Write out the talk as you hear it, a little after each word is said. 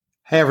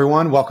Hey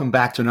everyone, welcome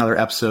back to another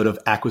episode of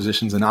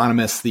Acquisitions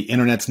Anonymous, the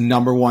internet's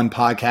 #1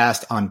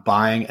 podcast on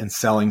buying and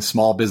selling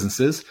small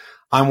businesses.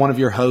 I'm one of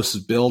your hosts,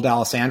 Bill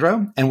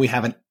D'Alessandro, and we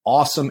have an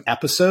awesome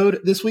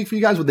episode this week for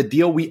you guys with a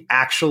deal we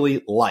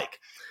actually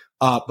like.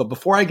 But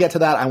before I get to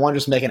that, I want to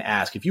just make an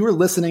ask. If you were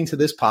listening to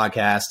this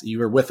podcast, you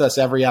were with us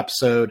every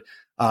episode,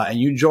 and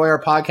you enjoy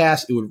our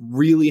podcast, it would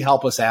really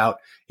help us out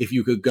if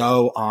you could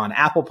go on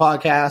Apple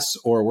Podcasts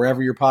or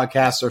wherever your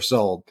podcasts are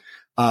sold.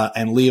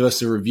 And leave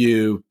us a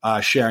review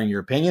sharing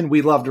your opinion.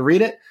 We'd love to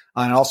read it.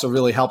 And it also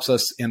really helps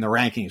us in the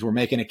rankings. We're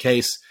making a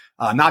case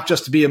not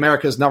just to be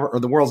America's the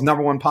world's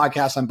 #1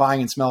 podcast on buying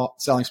and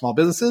selling small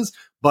businesses,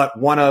 but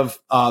one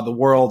of the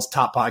world's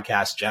top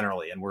podcasts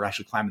generally. And we're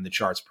actually climbing the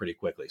charts pretty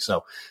quickly.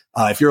 So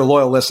if you're a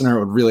loyal listener,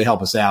 it would really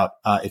help us out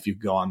if you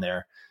go on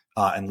there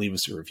and leave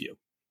us a review.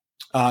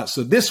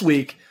 So this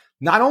week,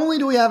 not only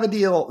do we have a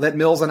deal that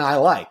Mills and I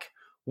like,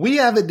 we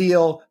have a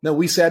deal that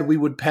we said we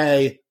would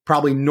pay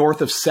probably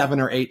north of 7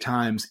 or 8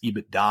 times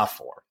EBITDA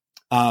for.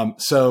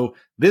 So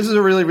this is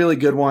a really, really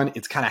good one.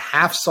 It's kind of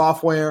half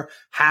software,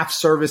 half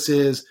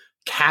services,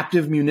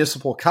 captive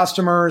municipal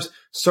customers,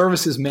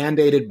 services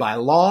mandated by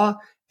law,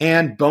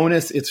 and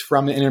bonus, it's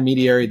from an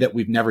intermediary that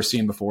we've never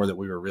seen before that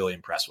we were really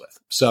impressed with.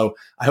 So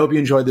I hope you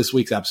enjoyed this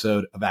week's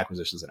episode of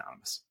Acquisitions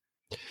Anonymous.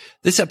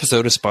 This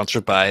episode is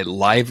sponsored by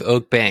Live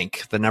Oak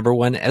Bank, the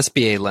 #1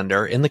 SBA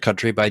lender in the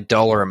country by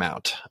dollar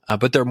amount.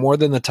 But they're more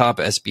than the top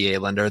SBA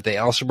lender. They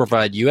also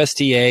provide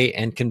USDA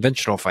and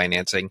conventional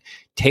financing,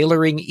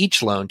 tailoring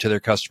each loan to their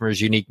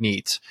customers' unique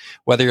needs.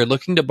 Whether you're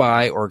looking to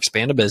buy or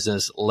expand a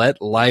business,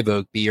 let Live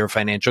Oak be your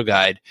financial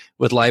guide.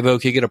 With Live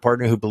Oak, you get a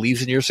partner who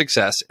believes in your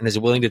success and is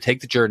willing to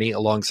take the journey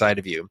alongside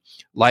of you.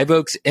 Live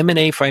Oak's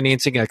M&A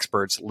financing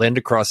experts lend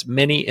across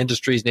many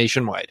industries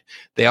nationwide.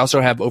 They also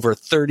have over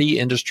 30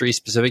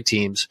 industry-specific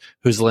teams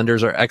whose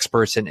lenders are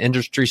experts in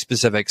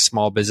industry-specific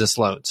small business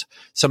loans.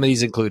 Some of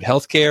these include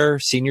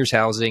healthcare, seniors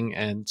housing,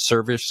 and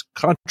service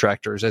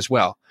contractors as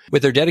well.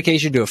 With their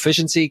dedication to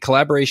efficiency,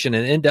 collaboration,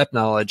 and in-depth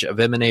knowledge of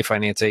M&A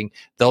financing,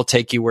 they'll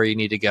take you where you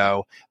need to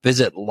go.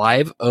 Visit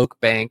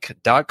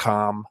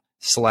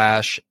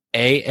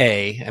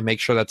liveoakbank.com/AA and make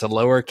sure that's a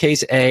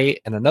lowercase a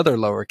and another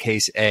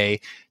lowercase a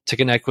to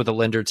connect with a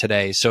lender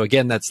today. So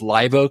again, that's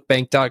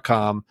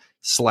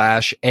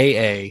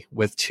liveoakbank.com/AA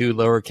with 2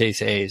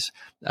 lowercase a's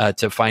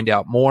to find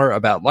out more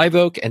about Live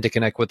Oak and to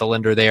connect with the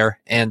lender there,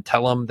 and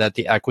tell them that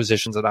the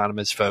Acquisitions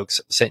Anonymous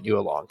folks sent you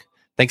along.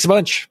 Thanks a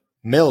bunch.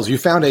 Mills, you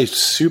found a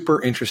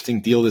super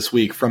interesting deal this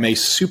week from a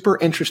super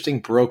interesting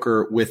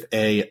broker with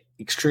a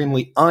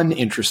extremely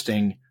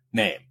uninteresting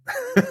name.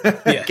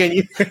 Yeah. Can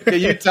you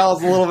tell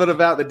us a little bit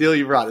about the deal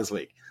you brought this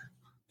week?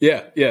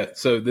 Yeah.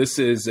 So this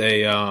is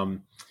a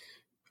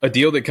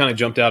deal that kind of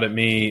jumped out at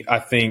me, I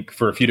think,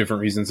 for a few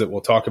different reasons that we'll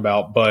talk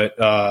about. But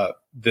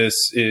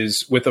this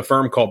is with a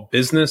firm called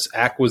Business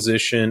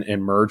Acquisition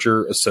and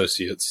Merger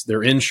Associates.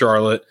 They're in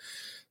Charlotte,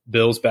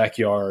 Bill's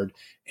backyard,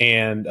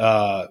 and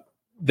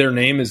their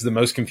name is the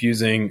most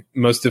confusing,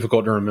 most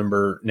difficult to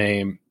remember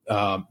name.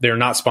 They're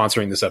not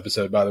sponsoring this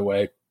episode, by the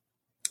way.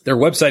 Their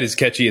website is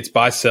catchy. It's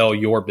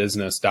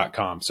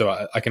buysellyourbusiness.com.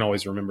 So I can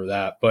always remember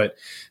that. But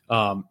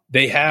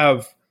they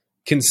have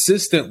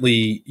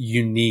consistently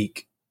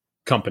unique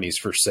companies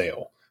for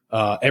sale.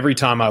 Every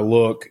time I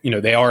look,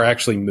 they are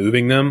actually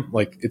moving them.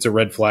 Like, it's a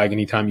red flag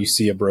anytime you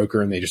see a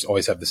broker and they just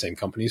always have the same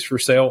companies for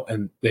sale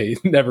and they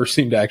never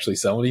seem to actually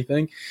sell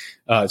anything.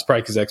 It's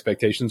probably because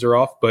expectations are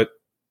off. But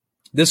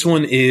this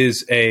one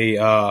is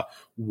a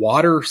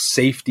water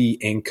safety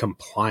and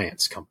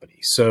compliance company.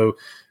 So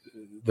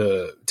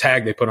the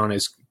tag they put on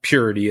is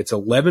Purity. It's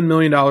 $11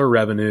 million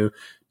revenue,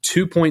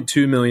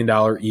 $2.2 million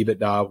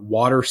EBITDA,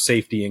 water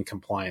safety and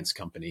compliance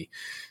company.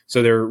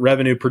 So their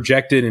revenue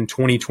projected in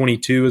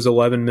 2022 is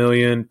 $11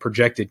 million.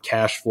 Projected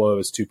cash flow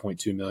is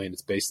 $2.2 million.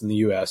 It's based in the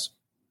U.S.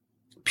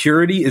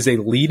 Purity is a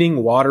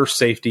leading water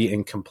safety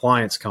and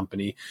compliance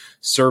company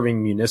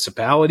serving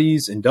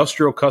municipalities,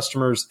 industrial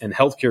customers, and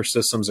healthcare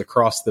systems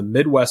across the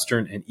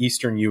Midwestern and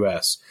Eastern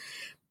U.S.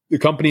 The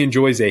company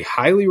enjoys a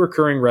highly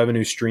recurring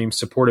revenue stream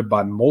supported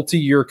by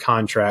multi-year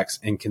contracts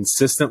and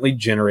consistently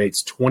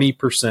generates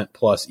 20%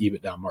 plus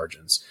EBITDA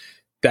margins.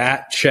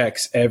 That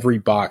checks every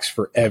box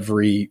for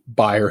every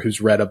buyer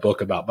who's read a book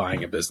about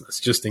buying a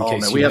business, just in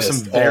case. Man, we have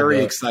some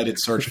very excited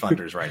search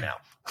funders right now.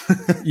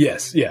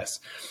 Yes.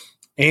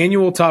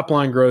 Annual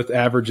top-line growth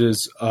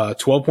averages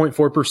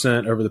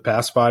 12.4% over the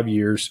past 5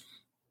 years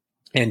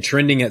and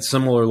trending at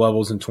similar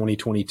levels in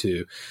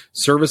 2022.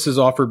 Services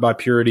offered by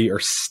Purity are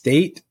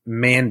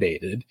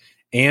state-mandated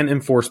and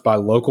enforced by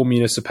local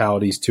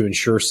municipalities to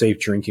ensure safe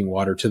drinking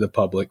water to the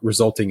public,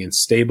 resulting in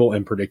stable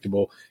and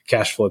predictable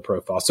cash flow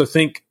profiles. So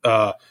think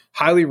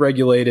highly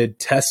regulated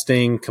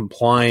testing,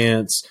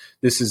 compliance.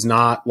 This is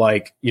not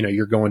like,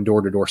 you're going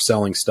door to door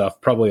selling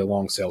stuff, probably a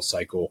long sales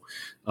cycle,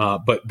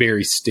 but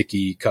very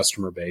sticky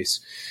customer base.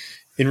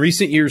 In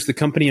recent years, the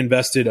company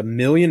invested $1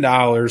 million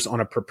on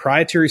a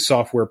proprietary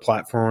software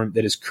platform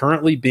that is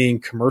currently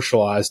being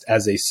commercialized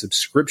as a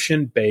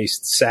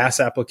subscription-based SaaS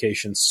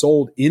application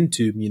sold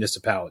into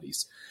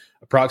municipalities.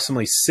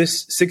 Approximately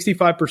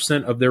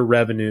 65% of their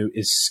revenue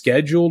is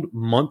scheduled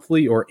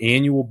monthly or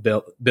annual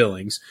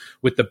billings,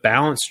 with the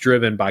balance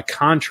driven by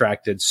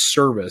contracted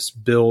service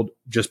billed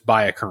just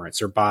by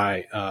occurrence or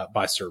by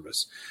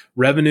service.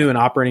 Revenue and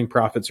operating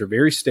profits are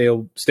very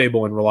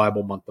stable and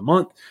reliable month to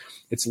month.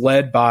 It's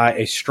led by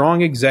a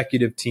strong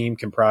executive team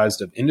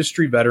comprised of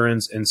industry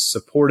veterans and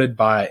supported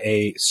by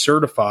a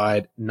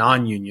certified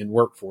non-union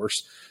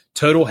workforce.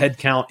 Total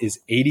headcount is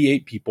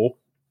 88 people.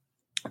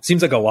 It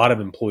seems like a lot of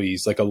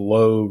employees, like a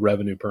low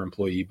revenue per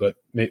employee, but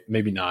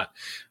maybe not.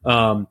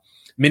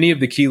 Many of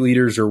the key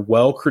leaders are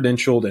well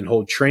credentialed and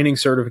hold training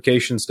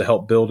certifications to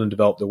help build and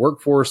develop the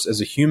workforce.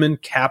 As a human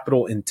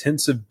capital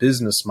intensive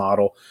business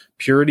model,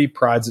 Purity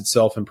prides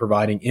itself in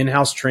providing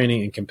in-house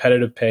training and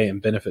competitive pay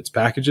and benefits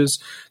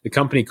packages. The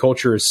company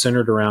culture is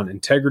centered around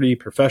integrity,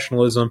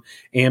 professionalism,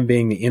 and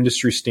being the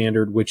industry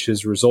standard, which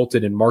has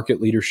resulted in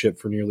market leadership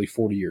for nearly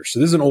 40 years.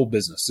 So this is an old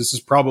business. This is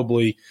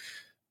probably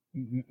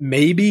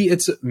maybe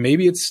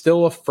it's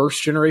still a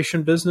first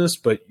generation business,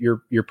 but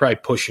you're probably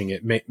pushing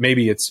it.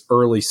 Maybe it's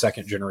early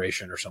second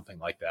generation or something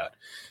like that.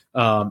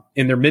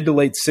 In their mid to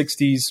late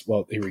 60s,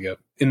 well, here we go.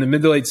 In the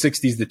mid to late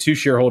 60s, the two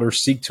shareholders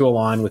seek to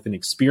align with an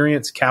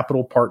experienced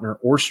capital partner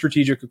or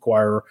strategic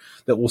acquirer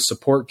that will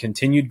support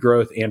continued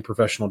growth and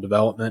professional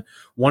development.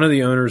 One of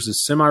the owners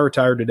is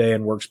semi-retired today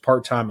and works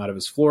part-time out of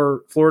his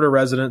Florida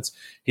residence.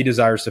 He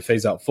desires to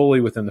phase out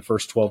fully within the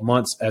first 12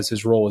 months as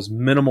his role is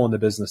minimal in the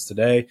business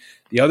today.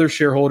 The other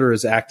shareholder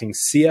is acting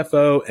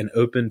CFO and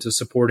open to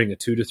supporting a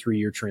 2 to 3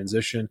 year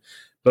transition.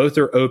 Both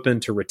are open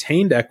to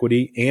retained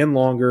equity and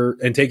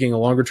taking a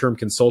longer term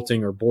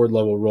consulting or board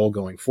level role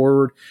going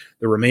forward.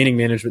 The remaining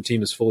management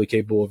team is fully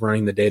capable of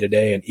running the day to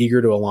day and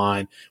eager to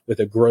align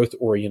with a growth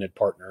oriented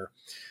partner.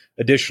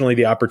 Additionally,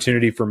 the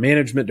opportunity for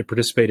management to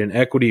participate in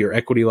equity or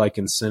equity like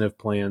incentive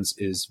plans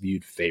is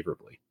viewed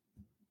favorably.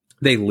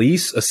 They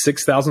lease a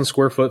 6,000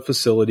 square foot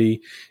facility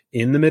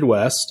in the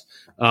Midwest.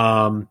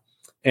 And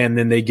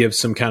then they give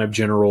some kind of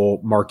general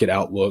market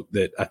outlook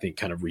that I think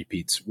kind of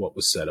repeats what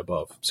was said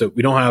above. So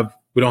we don't have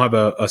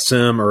a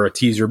sim or a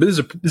teaser, but this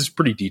is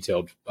pretty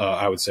detailed,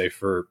 I would say,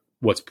 for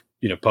what's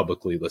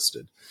publicly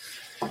listed.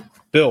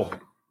 Bill,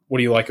 what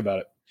do you like about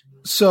it?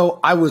 So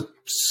I was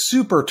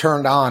super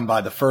turned on by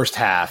the first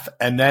half,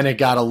 and then it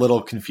got a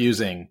little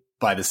confusing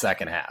by the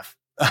second half.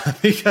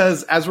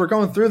 Because as we're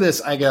going through this,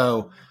 I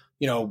go,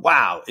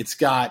 wow, it's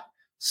got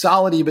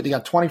solid EBITDA,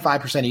 got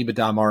 25%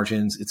 EBITDA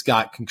margins. It's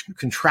got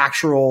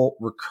contractual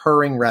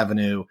recurring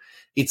revenue.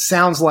 It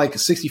sounds like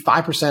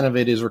 65% of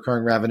it is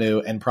recurring revenue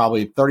and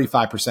probably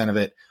 35% of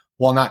it,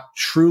 while not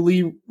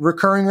truly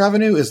recurring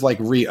revenue, is like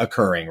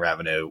reoccurring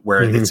revenue,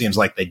 where it seems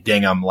like they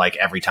ding them like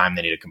every time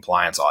they need a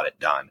compliance audit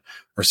done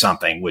or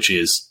something, which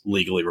is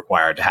legally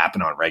required to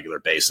happen on a regular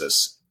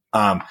basis.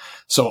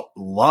 So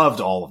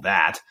loved all of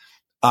that.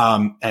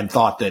 And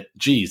thought that,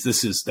 geez,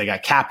 they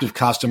got captive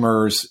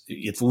customers.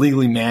 It's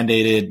legally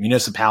mandated.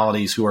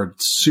 Municipalities who are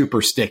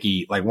super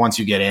sticky. Like once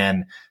you get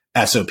in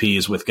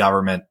SOPs with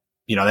government,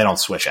 they don't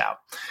switch out.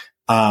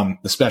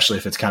 Especially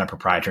if it's kind of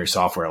proprietary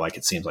software, like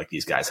it seems like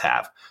these guys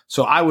have.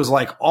 So I was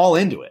like all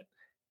into it.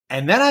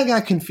 And then I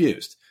got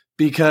confused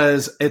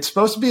because it's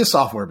supposed to be a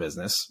software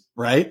business,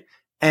 right?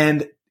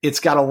 And it's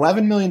got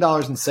 $11 million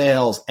in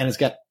sales and it's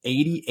got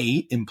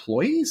 88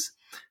 employees.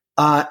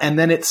 And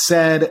then it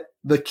said,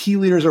 the key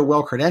leaders are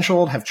well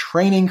credentialed, have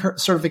training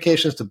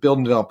certifications to build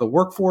and develop the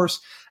workforce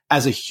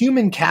as a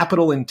human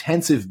capital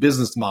intensive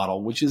business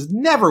model, which is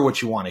never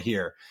what you want to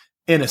hear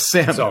in a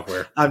SIM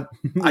software. I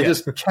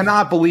just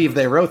cannot believe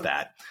they wrote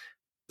that.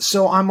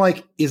 So I'm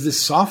like, is this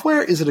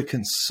software? Is it a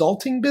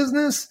consulting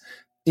business?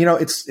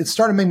 It's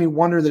starting to make me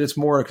wonder that it's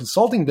more a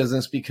consulting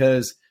business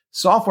because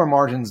software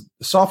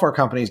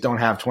companies don't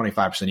have 25%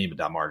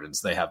 EBITDA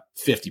margins. They have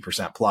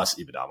 50% plus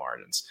EBITDA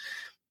margins.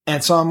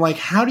 And so I'm like,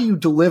 how do you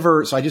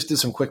deliver? So I just did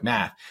some quick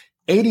math.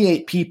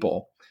 88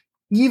 people,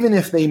 even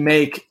if they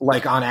make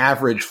like on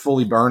average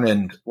fully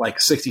burdened like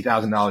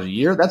 $60,000 a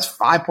year, that's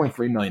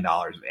 $5.3 million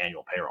of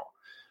annual payroll.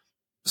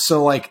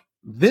 So like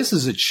this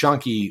is it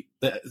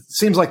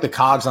seems like the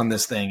cogs on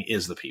this thing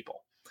is the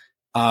people.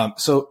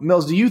 So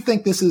Mills, do you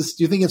think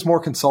it's more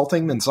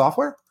consulting than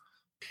software?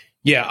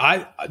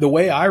 Yeah, the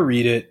way I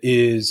read it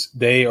is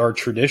they are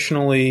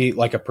traditionally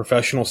like a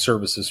professional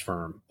services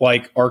firm,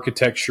 like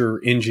architecture,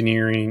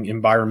 engineering,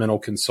 environmental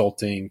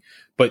consulting,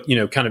 but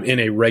kind of in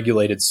a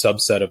regulated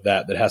subset of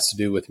that has to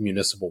do with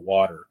municipal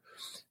water.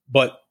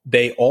 But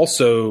they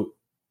also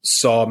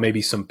saw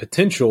maybe some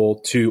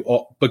potential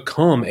to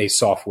become a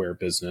software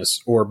business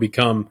or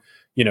become,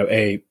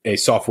 a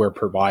software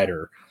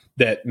provider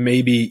that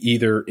maybe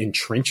either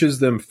entrenches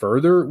them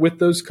further with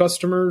those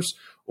customers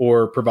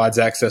or provides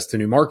access to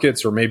new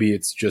markets, or maybe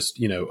it's just,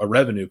 a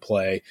revenue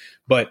play.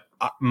 But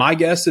my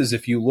guess is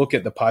if you look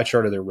at the pie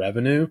chart of their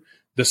revenue,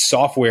 the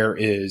software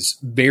is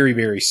very,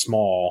 very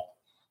small.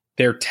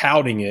 They're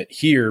touting it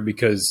here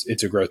because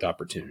it's a growth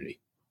opportunity.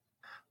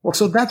 Well,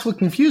 so that's what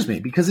confused me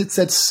because it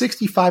said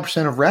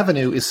 65% of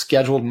revenue is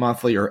scheduled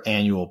monthly or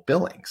annual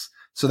billings.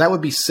 So that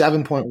would be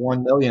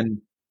 7.1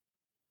 million.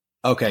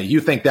 Okay, you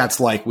think that's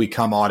like we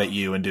come audit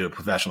you and do a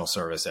professional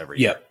service every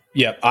year?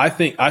 Yeah. I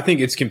think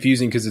it's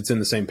confusing because it's in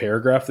the same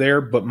paragraph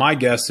there. But my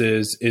guess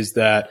is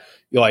that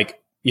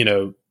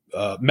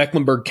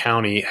Mecklenburg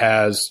County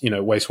has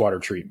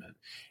wastewater treatment,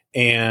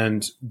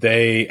 and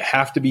they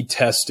have to be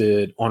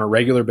tested on a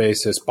regular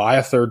basis by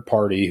a third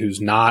party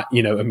who's not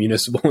a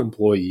municipal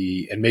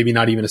employee and maybe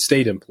not even a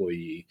state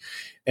employee.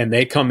 And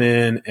they come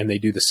in and they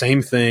do the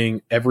same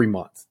thing every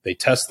month. They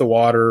test the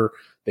water.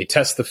 They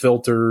test the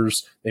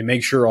filters, they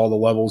make sure all the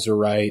levels are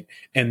right.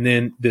 And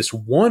then this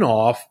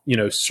one-off,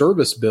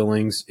 service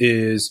billings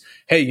is,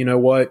 hey, you know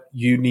what?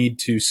 You need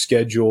to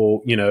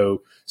schedule,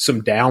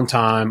 some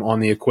downtime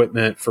on the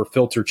equipment for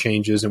filter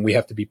changes, and we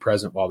have to be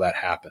present while that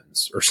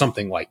happens, or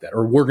something like that.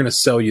 Or we're going to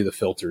sell you the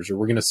filters, or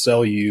we're going to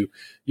sell you,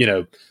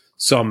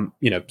 some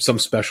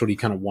specialty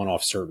kind of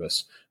one-off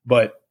service.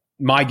 But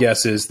my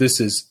guess is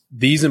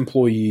these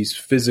employees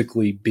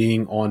physically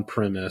being on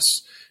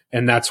premise,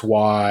 and that's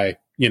why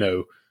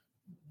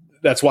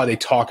they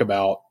talk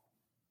about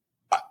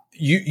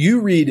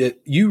you read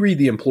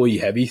the employee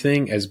heavy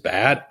thing as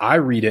bad. I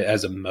read it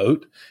as a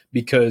moat,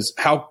 because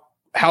how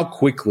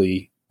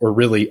quickly, or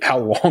really how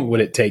long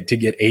would it take to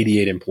get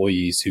 88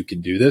 employees who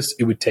can do this?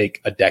 It would take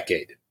a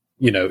decade,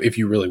 if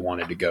you really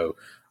wanted to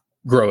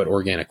grow it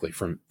organically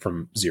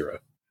from zero.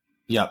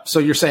 Yep. So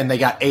you're saying they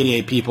got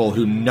 88 people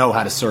who know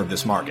how to serve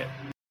this market.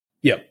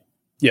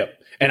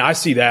 Yep. And I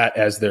see that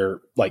as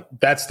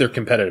that's their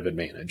competitive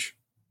advantage.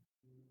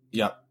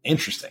 Yep.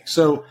 Interesting.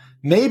 So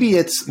maybe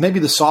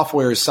the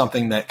software is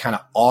something that kind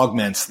of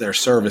augments their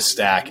service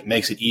stack. It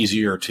makes it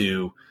easier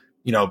to,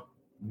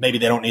 maybe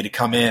they don't need to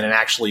come in and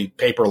actually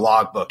paper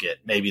logbook it.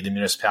 Maybe the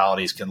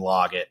municipalities can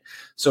log it.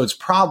 So it's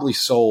probably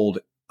sold,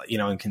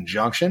 in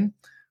conjunction,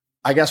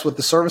 I guess, with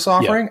the service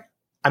offering. Yeah.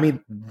 I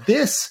mean,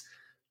 this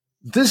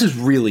is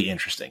really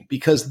interesting,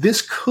 because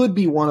this could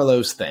be one of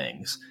those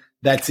things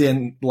that's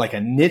in like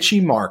a niche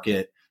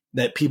market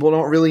that people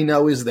don't really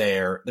know is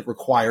there, that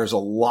requires a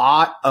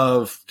lot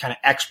of kind of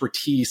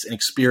expertise and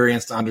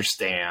experience to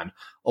understand,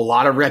 a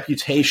lot of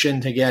reputation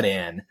to get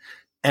in.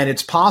 And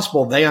it's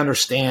possible they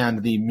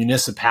understand the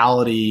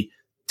municipality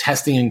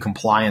testing and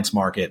compliance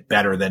market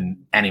better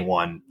than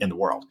anyone in the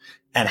world,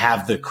 and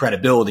have the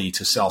credibility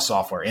to sell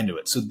software into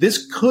it. So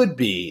this could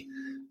be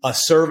a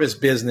service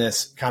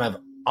business kind of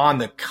on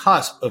the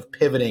cusp of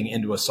pivoting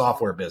into a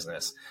software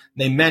business.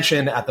 They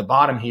mentioned at the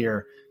bottom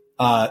here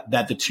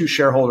that the two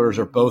shareholders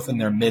are both in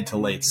their mid to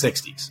late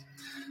 60s.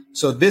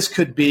 So this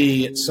could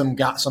be some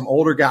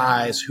older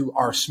guys who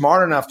are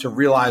smart enough to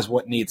realize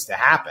what needs to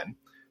happen,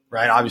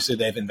 right? Obviously,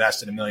 they've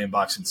invested $1 million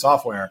in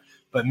software,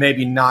 but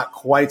maybe not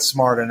quite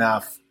smart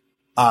enough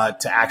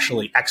to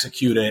actually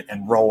execute it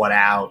and roll it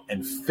out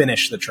and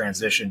finish the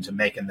transition to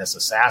making this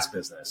a SaaS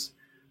business.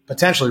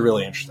 Potentially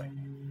really interesting.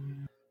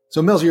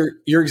 So Mills,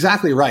 you're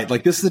exactly right.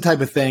 Like, this is the type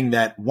of thing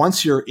that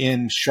once you're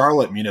in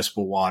Charlotte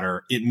Municipal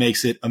Water, it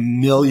makes it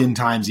 1,000,000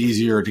 times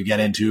easier to get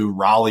into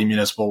Raleigh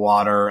Municipal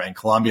Water and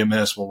Columbia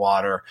Municipal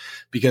Water,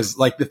 because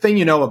like the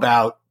thing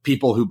about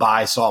people who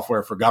buy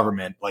software for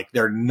government, like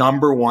their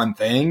number one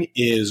thing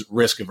is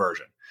risk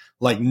aversion.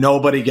 Like,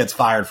 nobody gets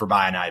fired for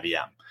buying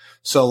IBM.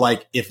 So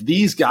like, if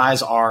these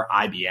guys are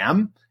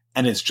IBM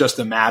and it's just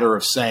a matter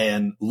of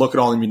saying, look at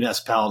all the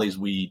municipalities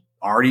we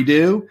already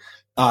do.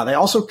 They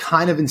also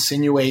kind of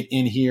insinuate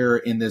in here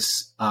in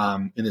this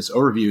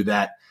overview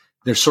that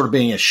there's sort of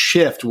being a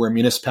shift where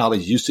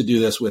municipalities used to do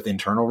this with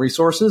internal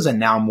resources, and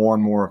now more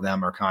and more of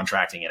them are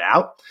contracting it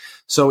out.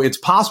 So it's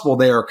possible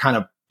they are kind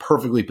of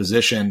perfectly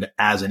positioned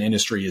as an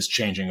industry is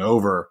changing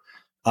over,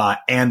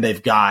 and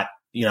they've got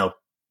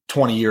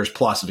 20 years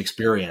plus of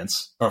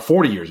experience, or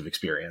 40 years of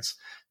experience,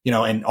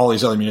 and all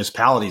these other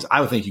municipalities.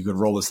 I would think you could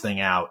roll this thing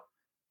out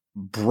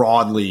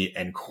broadly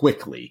and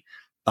quickly.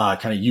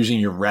 Kind of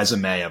using your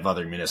resume of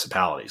other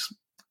municipalities.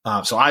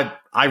 So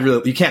I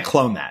really, you can't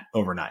clone that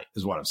overnight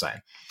is what I'm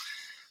saying.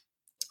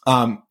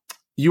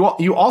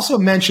 You also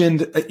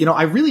mentioned,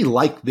 I really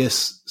like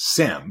this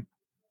SIM.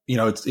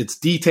 It's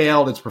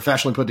detailed, it's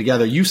professionally put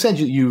together. You said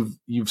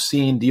you've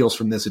seen deals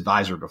from this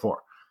advisor before.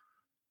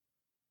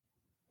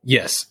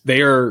 Yes,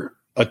 they are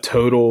a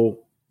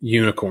total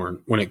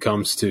unicorn when it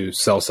comes to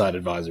sell-side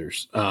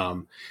advisors.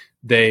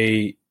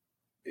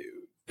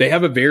 They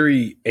have a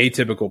very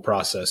atypical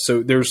process.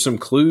 So there's some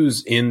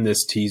clues in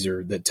this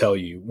teaser that tell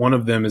you. One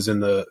of them is in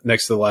the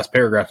next to the last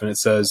paragraph, and it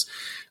says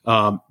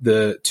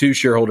the two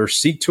shareholders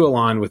seek to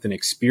align with an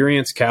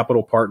experienced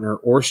capital partner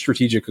or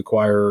strategic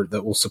acquirer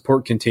that will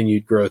support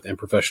continued growth and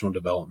professional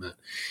development.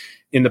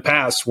 In the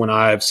past, when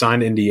I've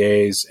signed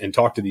NDAs and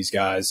talked to these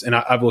guys, and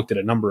I've looked at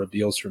a number of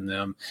deals from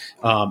them,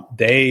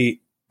 they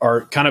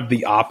are kind of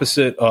the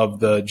opposite of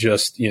the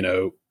just,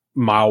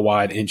 mile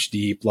wide, inch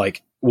deep,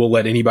 like, we'll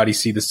let anybody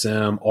see the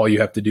SIM. All you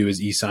have to do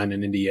is e-sign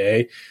an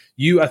NDA.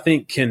 You, I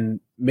think, can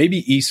maybe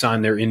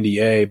e-sign their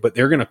NDA, but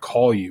they're going to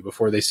call you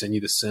before they send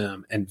you the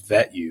SIM and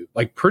vet you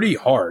like pretty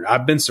hard.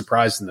 I've been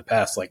surprised in the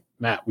past, like,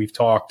 Matt, we've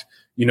talked,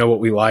 what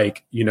we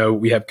like,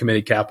 we have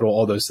committed capital,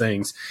 all those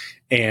things.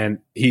 And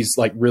he's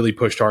like really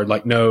pushed hard,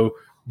 like, no,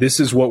 this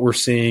is what we're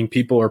seeing.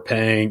 People are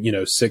paying,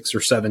 6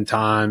 or 7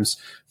 times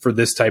for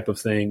this type of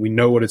thing. We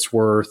know what it's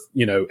worth,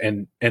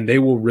 and they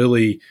will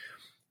really,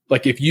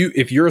 like, if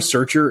you're a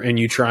searcher and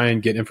you try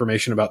and get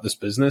information about this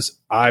business,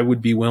 I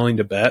would be willing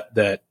to bet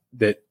that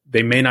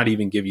they may not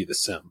even give you the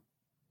CIM,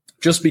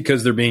 just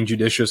because they're being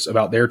judicious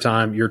about their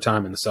time, your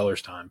time, and the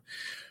seller's time.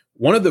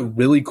 One of the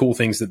really cool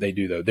things that they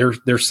do, though,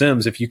 their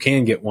CIMs, if you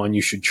can get one,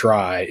 you should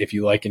try if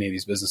you like any of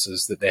these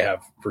businesses that they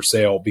have for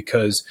sale,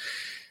 because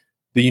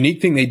the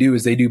unique thing they do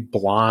is they do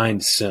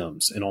blind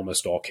CIMs in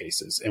almost all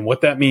cases. And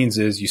what that means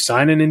is you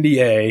sign an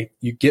NDA,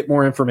 you get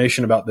more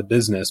information about the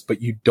business,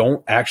 but you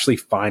don't actually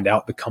find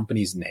out the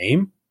company's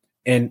name.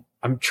 And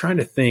I'm trying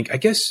to think, I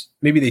guess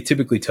maybe they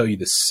typically tell you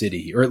the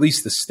city or at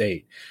least the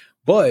state.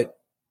 But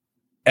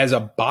as a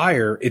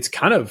buyer, it's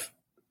kind of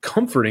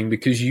comforting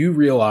because you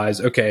realize,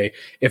 okay,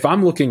 if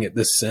I'm looking at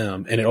this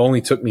CIM and it only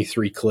took me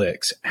 3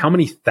 clicks, how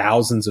many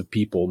thousands of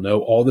people know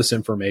all this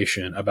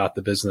information about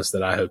the business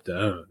that I hope to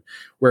own?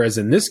 Whereas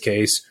in this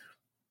case,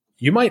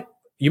 you might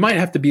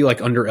have to be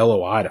like under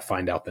LOI to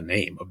find out the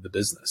name of the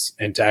business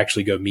and to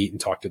actually go meet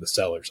and talk to the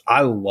sellers.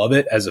 I love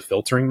it as a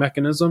filtering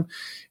mechanism,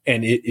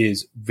 and it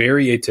is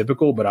very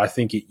atypical, but I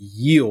think it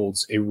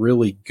yields a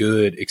really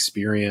good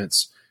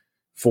experience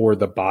for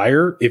the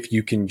buyer if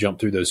you can jump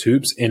through those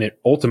hoops. And it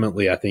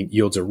ultimately, I think,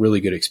 yields a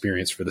really good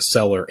experience for the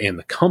seller and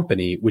the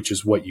company, which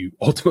is what you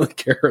ultimately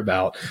care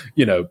about,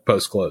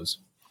 post-close.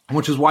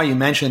 Which is why you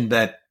mentioned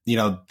that,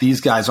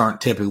 these guys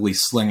aren't typically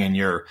slinging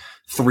your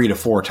 3 to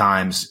 4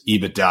 times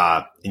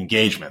EBITDA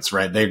engagements,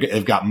 right?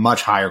 They've got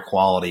much higher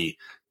quality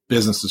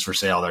businesses for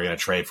sale. They're going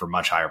to trade for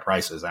much higher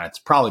prices. And it's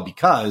probably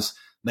because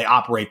they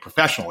operate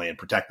professionally and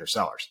protect their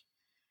sellers.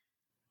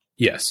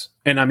 Yes.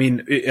 And I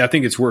mean, I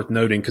think it's worth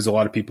noting, because a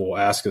lot of people will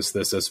ask us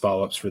this as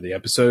follow-ups for the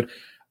episode.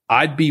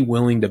 I'd be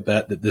willing to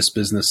bet that this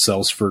business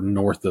sells for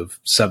north of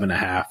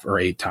 7.5 or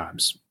 8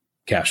 times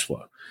cash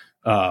flow.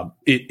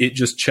 It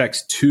just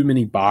checks too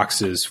many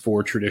boxes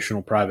for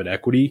traditional private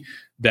equity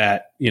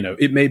that,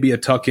 it may be a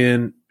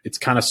tuck-in. It's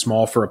kind of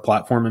small for a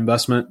platform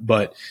investment,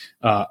 but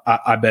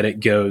I bet it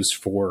goes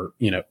for,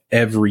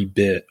 every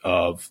bit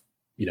of,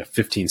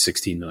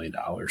 $15-16 million,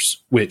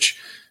 which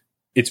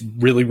it's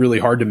really, really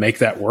hard to make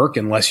that work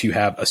unless you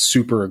have a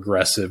super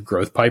aggressive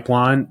growth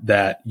pipeline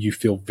that you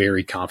feel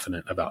very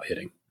confident about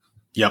hitting.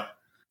 Yep.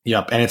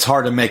 And it's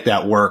hard to make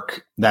that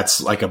work.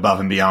 That's like above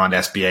and beyond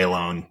SBA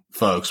loan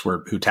folks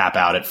who tap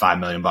out at $5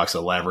 million of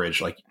leverage.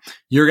 Like,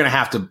 you're going to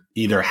have to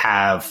either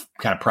have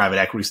kind of private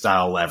equity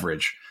style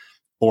leverage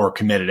or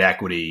committed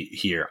equity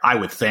here. I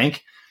would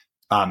think,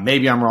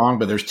 maybe I'm wrong,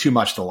 but there's too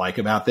much to like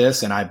about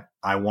this. And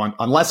I want,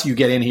 unless you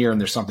get in here and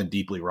there's something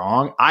deeply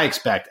wrong, I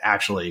expect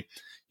actually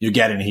you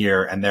get in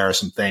here and there are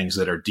some things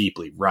that are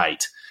deeply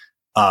right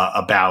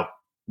about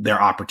their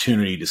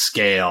opportunity to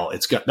scale.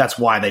 That's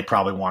why they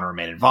probably want to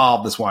remain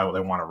involved. That's why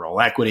they want to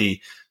roll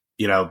equity.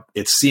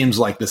 It seems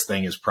like this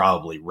thing is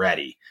probably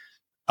ready,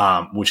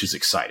 which is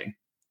exciting.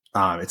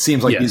 It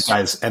seems like these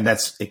guys, and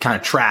it kind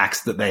of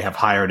tracks that they have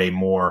hired a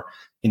more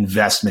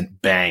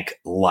investment bank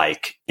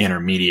like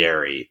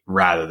intermediary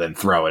rather than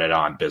throwing it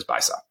on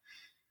BizBuySell.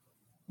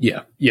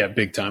 Yeah,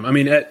 big time. I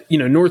mean, at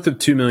north of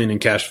 $2 million in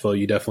cash flow,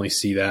 you definitely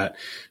see that.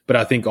 But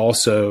I think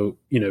also,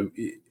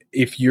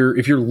 if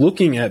you're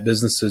looking at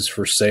businesses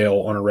for sale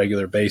on a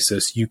regular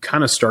basis, you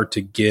kind of start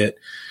to get,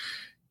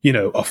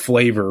 a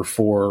flavor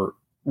for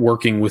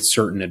working with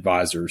certain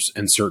advisors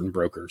and certain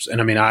brokers.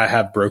 And I mean, I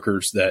have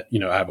brokers that,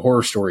 I have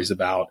horror stories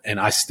about, and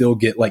I still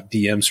get like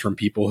DMs from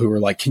people who are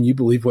like, can you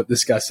believe what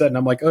this guy said? And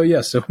I'm like, oh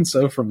yeah,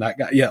 so-and-so from that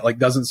guy. Yeah. Like,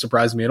 doesn't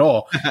surprise me at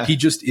all. He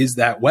just is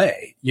that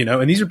way,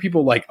 and these are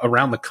people like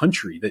around the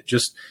country that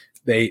just,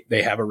 they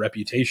have a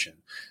reputation.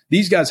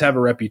 These guys have a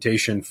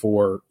reputation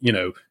for,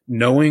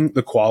 knowing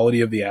the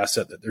quality of the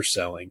asset that they're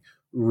selling,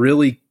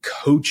 really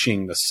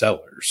coaching the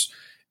sellers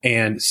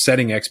and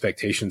setting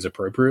expectations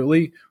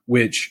appropriately,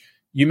 which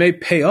you may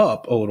pay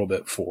up a little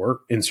bit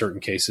for in certain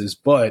cases,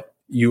 but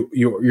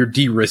you're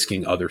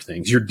de-risking other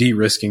things. You're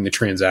de-risking the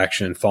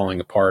transaction falling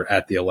apart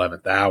at the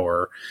 11th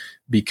hour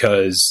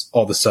because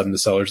all of a sudden the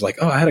seller's like,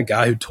 oh, I had a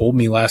guy who told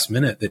me last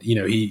minute that,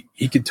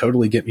 he could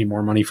totally get me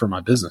more money for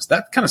my business.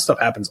 That kind of stuff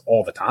happens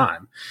all the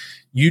time.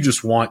 You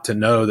just want to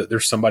know that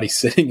there's somebody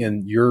sitting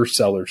in your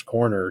seller's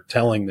corner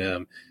telling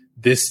them,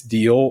 this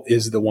deal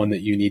is the one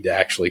that you need to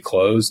actually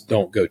close.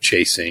 Don't go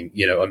chasing,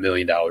 $1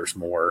 million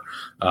more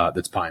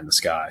that's pie in the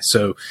sky.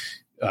 So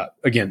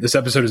again, this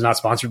episode is not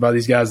sponsored by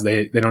these guys.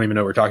 They don't even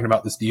know we're talking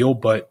about this deal,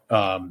 but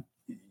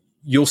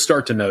you'll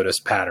start to notice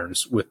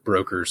patterns with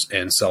brokers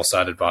and sell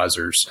side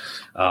advisors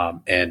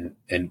and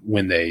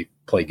when they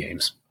play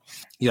games.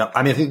 Yeah.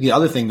 I mean, I think the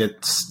other thing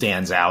that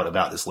stands out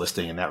about this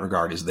listing in that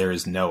regard is there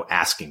is no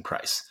asking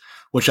price,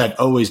 which I've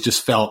always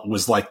just felt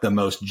was like the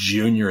most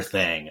junior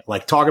thing.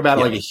 Like, talk about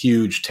like a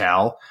huge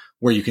tell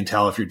where you can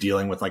tell if you're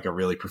dealing with like a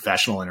really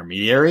professional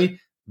intermediary.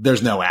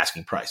 There's no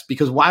asking price,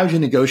 because why would you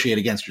negotiate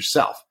against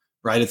yourself,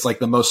 right? It's like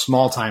the most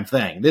small time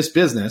thing. This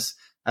business,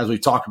 as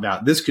we've talked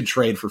about, this could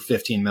trade for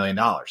 $15 million.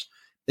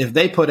 If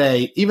they put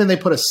a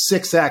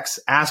 6X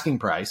asking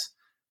price,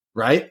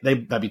 right?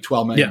 That'd be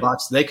 $12 million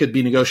bucks. They could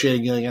be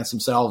negotiating against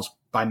themselves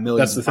by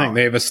millions. That's the thing.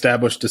 They've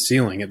established a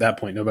ceiling. At that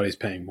point, nobody's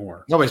paying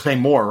more. Nobody's paying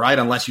more, right?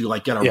 Unless you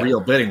like get a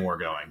real bidding war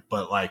going.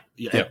 But like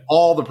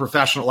all the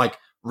professional, like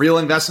real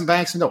investment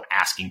banks, no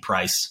asking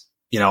price,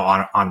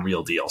 on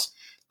real deals.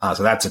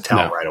 So that's a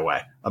tell right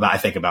away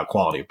about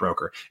quality of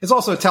broker. It's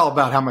also a tell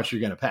about how much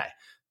you're going to pay.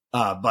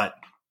 But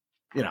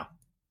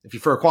if you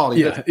for a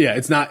quality,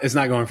 it's not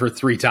going for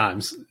 3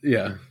 times.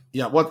 Yeah.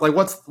 Yeah.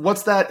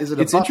 What's that? Is it?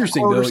 It's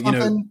interesting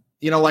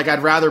though. Like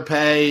I'd rather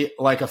pay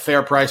like a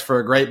fair price for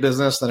a great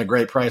business than a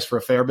great price for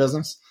a fair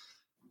business.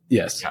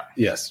 Yes. Yeah.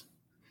 Yes.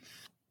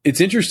 It's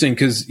interesting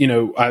because,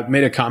 I've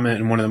made a comment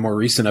in one of the more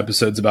recent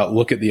episodes about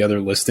look at the other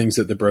listings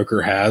that the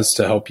broker has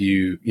to help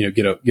you,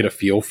 get a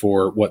feel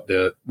for what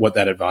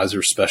that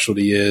advisor's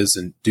specialty is.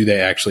 And do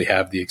they actually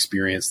have the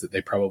experience that they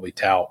probably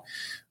tout?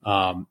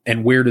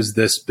 And where does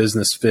this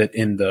business fit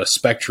in the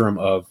spectrum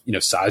of,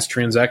 size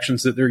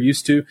transactions that they're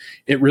used to?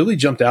 It really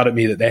jumped out at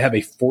me that they have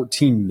a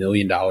 $14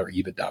 million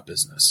EBITDA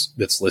business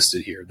that's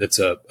listed here. That's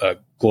a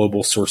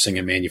global sourcing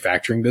and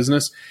manufacturing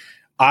business.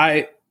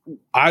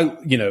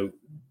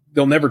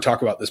 They'll never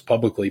talk about this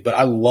publicly, but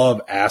I love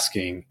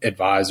asking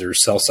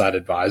advisors, sell-side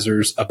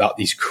advisors about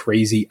these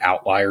crazy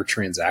outlier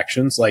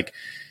transactions. Like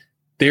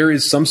there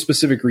is some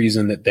specific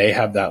reason that they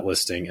have that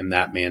listing and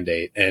that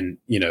mandate and,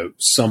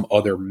 some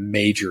other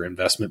major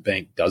investment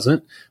bank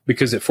doesn't,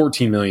 because at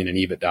 14 million in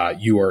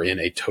EBITDA, you are in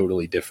a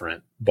totally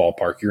different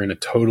ballpark. You're in a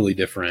totally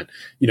different,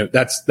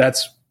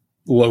 that's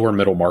lower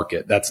middle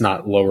market. That's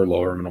not lower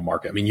middle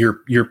market. I mean,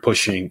 you're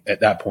pushing at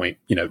that point,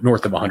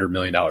 north of $100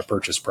 million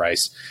purchase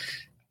price.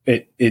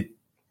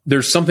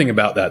 There's something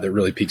about that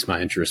really piques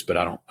my interest, but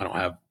I don't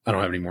have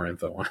any more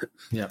info on it.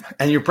 Yeah.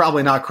 And you're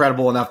probably not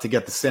credible enough to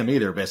get the sim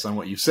either based on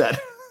what you've said.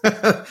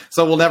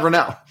 So we'll never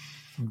know.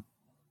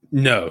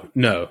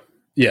 No.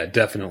 Yeah,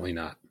 definitely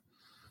not.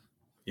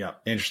 Yeah.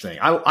 Interesting.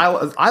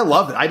 I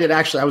love it.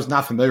 I was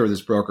not familiar with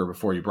this broker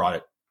before you brought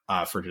it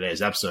for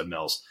today's episode,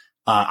 Mills.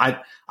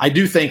 I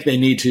do think they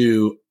need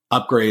to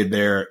upgrade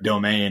their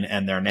domain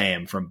and their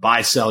name from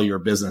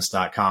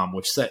buysellyourbusiness.com,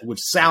 which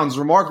sounds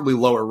remarkably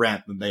lower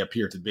rent than they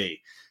appear to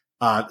be.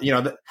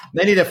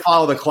 They need to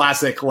follow the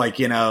classic,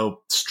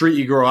 street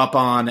you grow up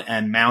on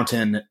and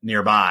mountain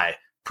nearby,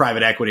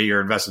 private equity or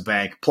investment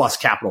bank plus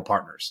capital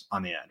partners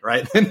on the end,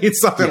 right? They need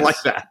something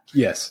like that.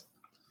 Yes.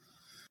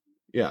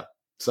 Yeah.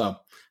 So,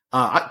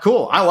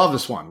 cool. I love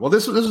this one. Well,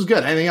 this was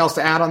good. Anything else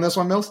to add on this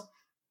one, Mills?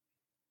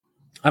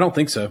 I don't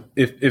think so.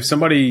 If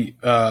somebody,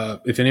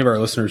 if any of our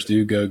listeners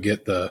do go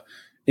get the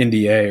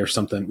NDA or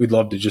something, we'd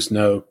love to just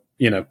know,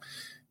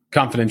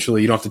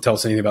 confidentially, you don't have to tell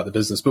us anything about the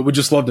business, but we'd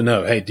just love to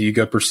know, hey, do you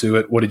go pursue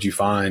it? What did you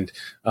find,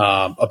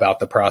 about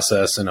the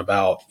process and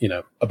about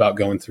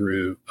going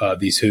through,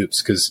 these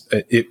hoops? Cause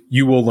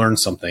you will learn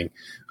something,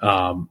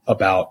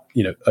 about,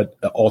 an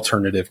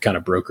alternative kind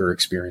of broker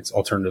experience,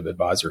 alternative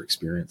advisor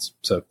experience.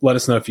 So let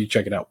us know if you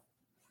check it out.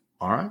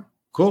 All right.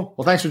 Cool.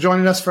 Well, thanks for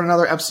joining us for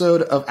another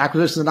episode of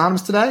Acquisitions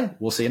Anonymous today.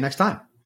 We'll see you next time.